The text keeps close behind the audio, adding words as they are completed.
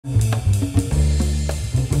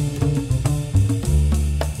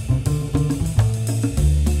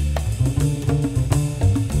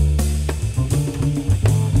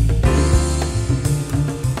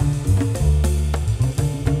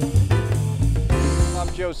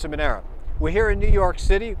Joe Ciminera. We're here in New York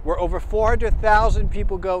City where over 400,000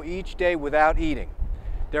 people go each day without eating.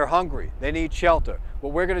 They're hungry, they need shelter.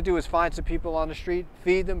 What we're going to do is find some people on the street,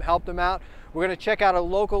 feed them, help them out. We're going to check out a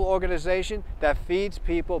local organization that feeds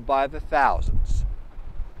people by the thousands.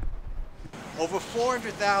 Over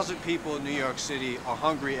 400,000 people in New York City are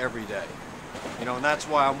hungry every day. You know, and that's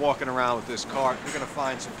why I'm walking around with this cart. We're going to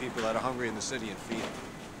find some people that are hungry in the city and feed them.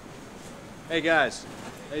 Hey guys,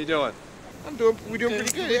 how you doing? We're doing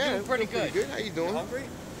pretty good, yeah. Doing pretty good. How you doing? You hungry?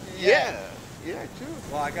 Yeah, too.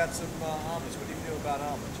 Well, I got some omelets. What do you do about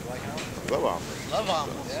omelets? You like omelets? Love omelets. Love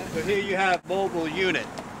omelets. Yeah. So here you have mobile unit.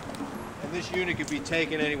 And this unit can be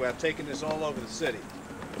taken anywhere. I've taken this all over the city.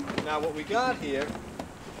 Now what we got here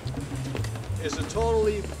is a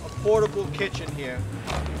totally portable kitchen here,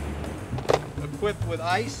 equipped with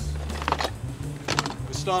ice.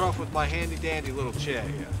 We start off with my handy dandy little chair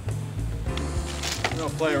here. We're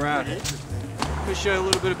gonna play around here. Let me show you a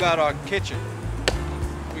little bit about our kitchen.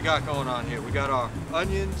 What we got going on here. We got our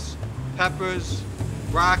onions, peppers,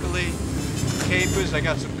 broccoli, capers. I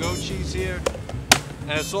got some goat cheese here.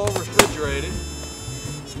 And it's all refrigerated.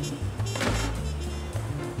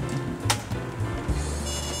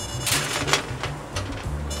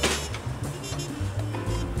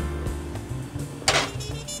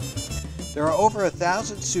 There are over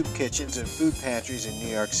 1,000 soup kitchens and food pantries in New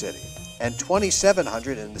York City, and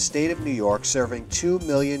 2,700 in the state of New York, serving 2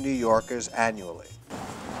 million New Yorkers annually.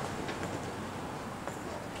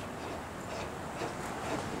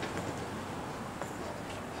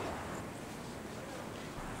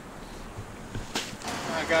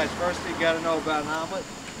 All right, guys, first thing you got to know about an omelet.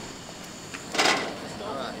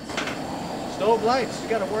 All right. Stove lights. You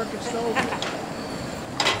got a working stove.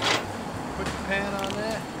 Put the pan on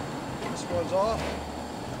there. This one's off.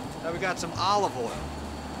 Now we got some olive oil.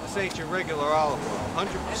 This ain't your regular olive oil.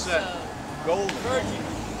 100% golden. Virgin.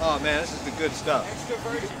 Oh man, this is the good stuff. Extra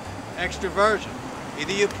virgin. Extra virgin.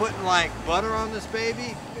 Either you're putting like butter on this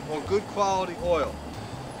baby or good quality oil.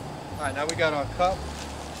 All right, now we got our cup.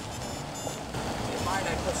 In mine,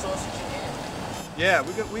 I put sausage in here. Yeah,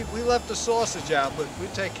 we left the sausage out, but we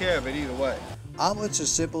take care of it either way. Omelets are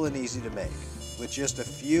simple and easy to make. With just a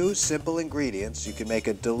few simple ingredients, you can make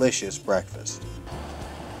a delicious breakfast.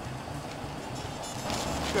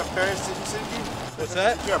 You got parents sitting you? What's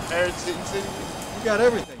that? You got parents sitting you? You got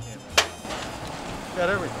everything here, man. You got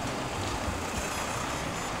everything.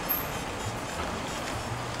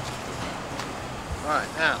 All right,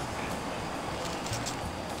 now.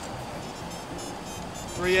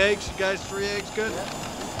 3 eggs, you guys, 3 eggs good? Yeah.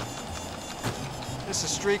 This is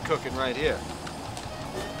street cooking right here.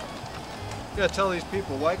 You gotta tell these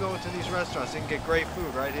people, why go into these restaurants? They can get great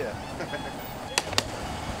food right here.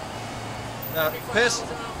 Now,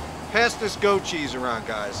 pass this goat cheese around,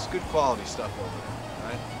 guys. It's good quality stuff over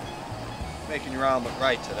there, right? Making your omelet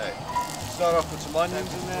right today. Start off with some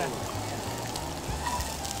onions in there.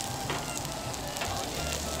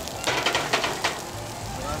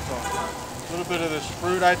 A little bit of this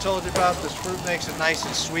fruit I told you about. This fruit makes it nice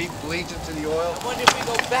and sweet, bleeds into the oil. I wonder if we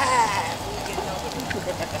go bad.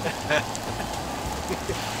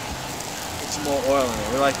 Get some more oil in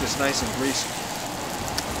there. We like this nice and greasy.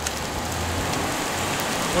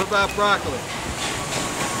 What about broccoli?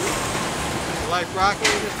 You like broccoli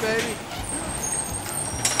in this baby?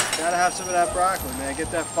 Gotta have some of that broccoli, man. Get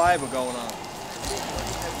that fiber going on.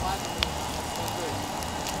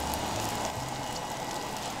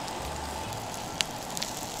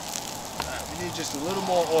 Right, we need just a little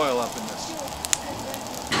more oil up in this.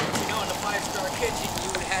 You know, in the 5-star kitchen, you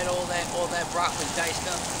would have had all that broccoli diced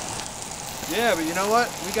up. Yeah, but you know what?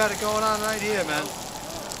 We got it going on right here, man.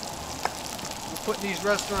 Putting these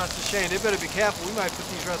restaurants to shame. They better be careful. We might put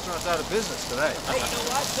these restaurants out of business today. Hey, you know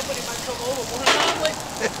what? Somebody might come over. Want an omelet?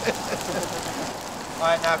 All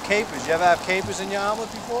right, now capers. You ever have capers in your omelet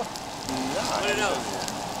before? No. What are those?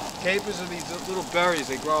 Capers are these little berries.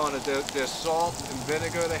 They grow on it. They're salt and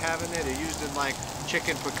vinegar they have in there. They're used in like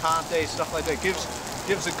chicken picante, stuff like that.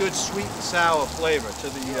 Gives a good sweet and sour flavor to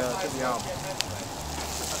the omelet.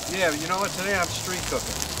 Yeah, but you know what? Today I'm street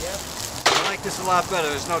cooking. Yep. I like this a lot better.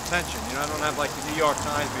 There's no tension. You know, I don't have like the New York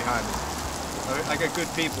Times behind me. I got good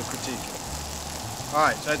people critiquing. All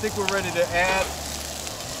right, so I think we're ready to add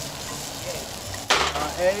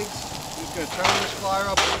eggs. Just gonna turn this fire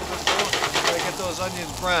up a little bit more. Gotta get those onions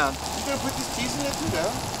brown. You gonna put this cheese in there too now?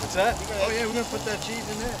 What's that? Oh yeah, we're gonna put that cheese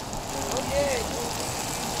in there. Oh yeah.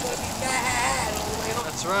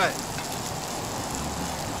 That's right.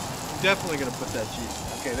 I'm definitely gonna put that cheese.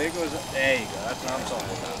 Okay, there goes. There you go. That's what I'm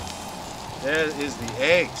talking about. There is the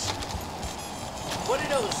eggs. What are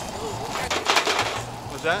those?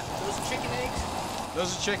 What's that? Those chicken eggs?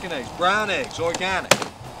 Those are chicken eggs. Brown eggs, organic.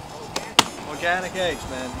 Organic eggs,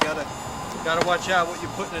 man. You gotta watch out what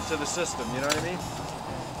you're putting into the system. You know what I mean?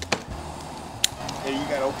 Hey, you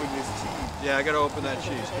gotta open this cheese. Yeah, I gotta open that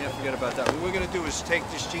cheese. Can't forget about that. What we're gonna do is take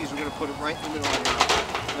this cheese. We're gonna put it right in the middle of the omelet.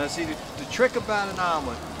 Now, see, the trick about an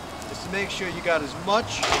omelet is to make sure you got as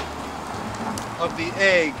much of the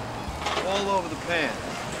egg all over the pan.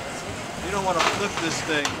 You don't want to flip this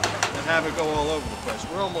thing and have it go all over the place.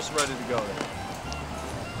 We're almost ready to go there.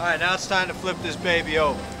 All right, now it's time to flip this baby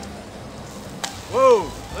over. Whoa,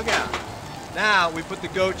 look out. Now we put the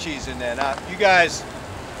goat cheese in there. Now, you guys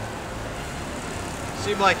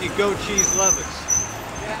seem like you goat cheese lovers.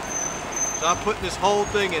 Yeah. So I'm putting this whole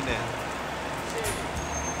thing in there.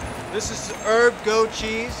 This is herb goat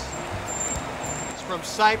cheese. It's from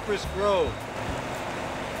Cypress Grove.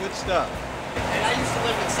 Good stuff. And I used to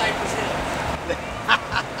live in Cypress Hills.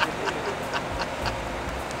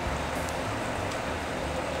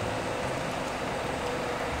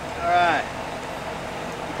 All right.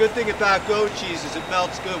 The good thing about goat cheese is it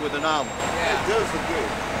melts good with an omelet. Yeah, it does look good.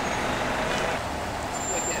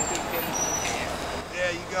 Like that big baby pan.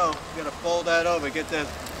 There you go. You gotta fold that over, get that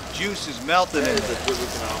juices melted in That is there. a good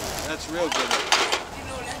looking omelet. That's real good. You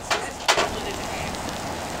know, that's split in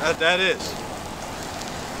half. That is.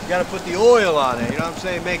 You gotta put the oil on it, you know what I'm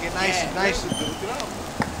saying? Make it nice, Yeah. nice and good. You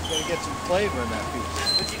gotta get some flavor in that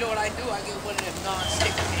piece. But you know what I do? I get one of them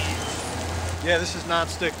non-stick pans. Yeah, this is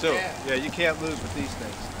non-stick too. Yeah. You can't lose with these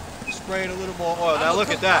things. You spray it a little more oil. Now look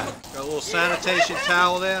at that. Got a little sanitation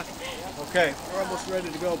towel there. Okay, we're almost ready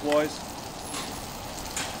to go, boys.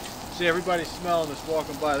 See, everybody's smelling this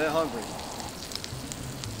walking by. They're hungry.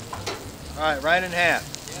 All right, right in half.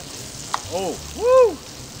 Oh, woo!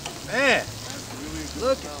 Man,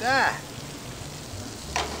 look at that.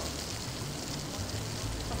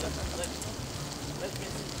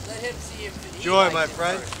 Let him see if he Enjoy, likes my it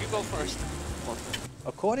friend. first. You go first.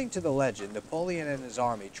 According to the legend, Napoleon and his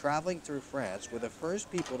army traveling through France were the first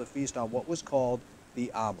people to feast on what was called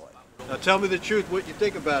the omelet. Now tell me the truth, what you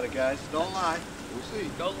think about it, guys. Don't lie. We'll see.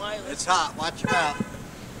 Don't lie. It's hot. Watch your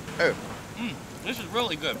mouth. Hey, This is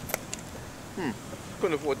really good.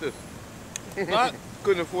 couldn't afford this. What?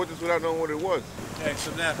 Couldn't afford this without knowing what it was. Hey,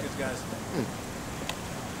 some napkins, guys.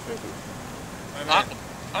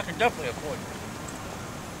 I can definitely afford it.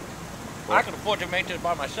 I can afford to make this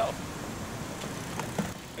by myself.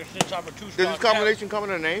 Since I'm a two-star Does this combination come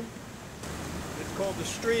in a name? It's called the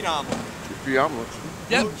street omelet. The omelets.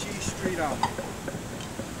 Yep. Blue cheese street omelet.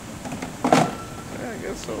 Yeah, I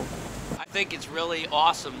guess so. I think it's really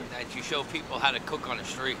awesome that you show people how to cook on the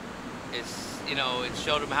street. It's, you know, it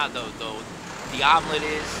showed them how the omelet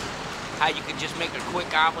is, how you can just make a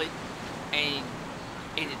quick omelet, and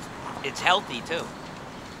it's healthy too.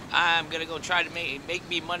 I'm gonna go try to make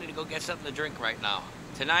me money to go get something to drink right now.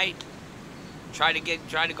 Tonight, try to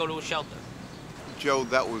go to a shelter. Joe,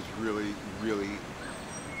 that was really, really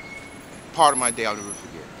part of my day I'll never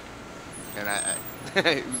forget. And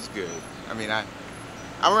it was good. I mean, I'm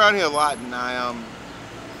around here a lot, and I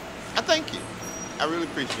thank you. I really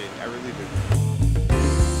appreciate it. I really do.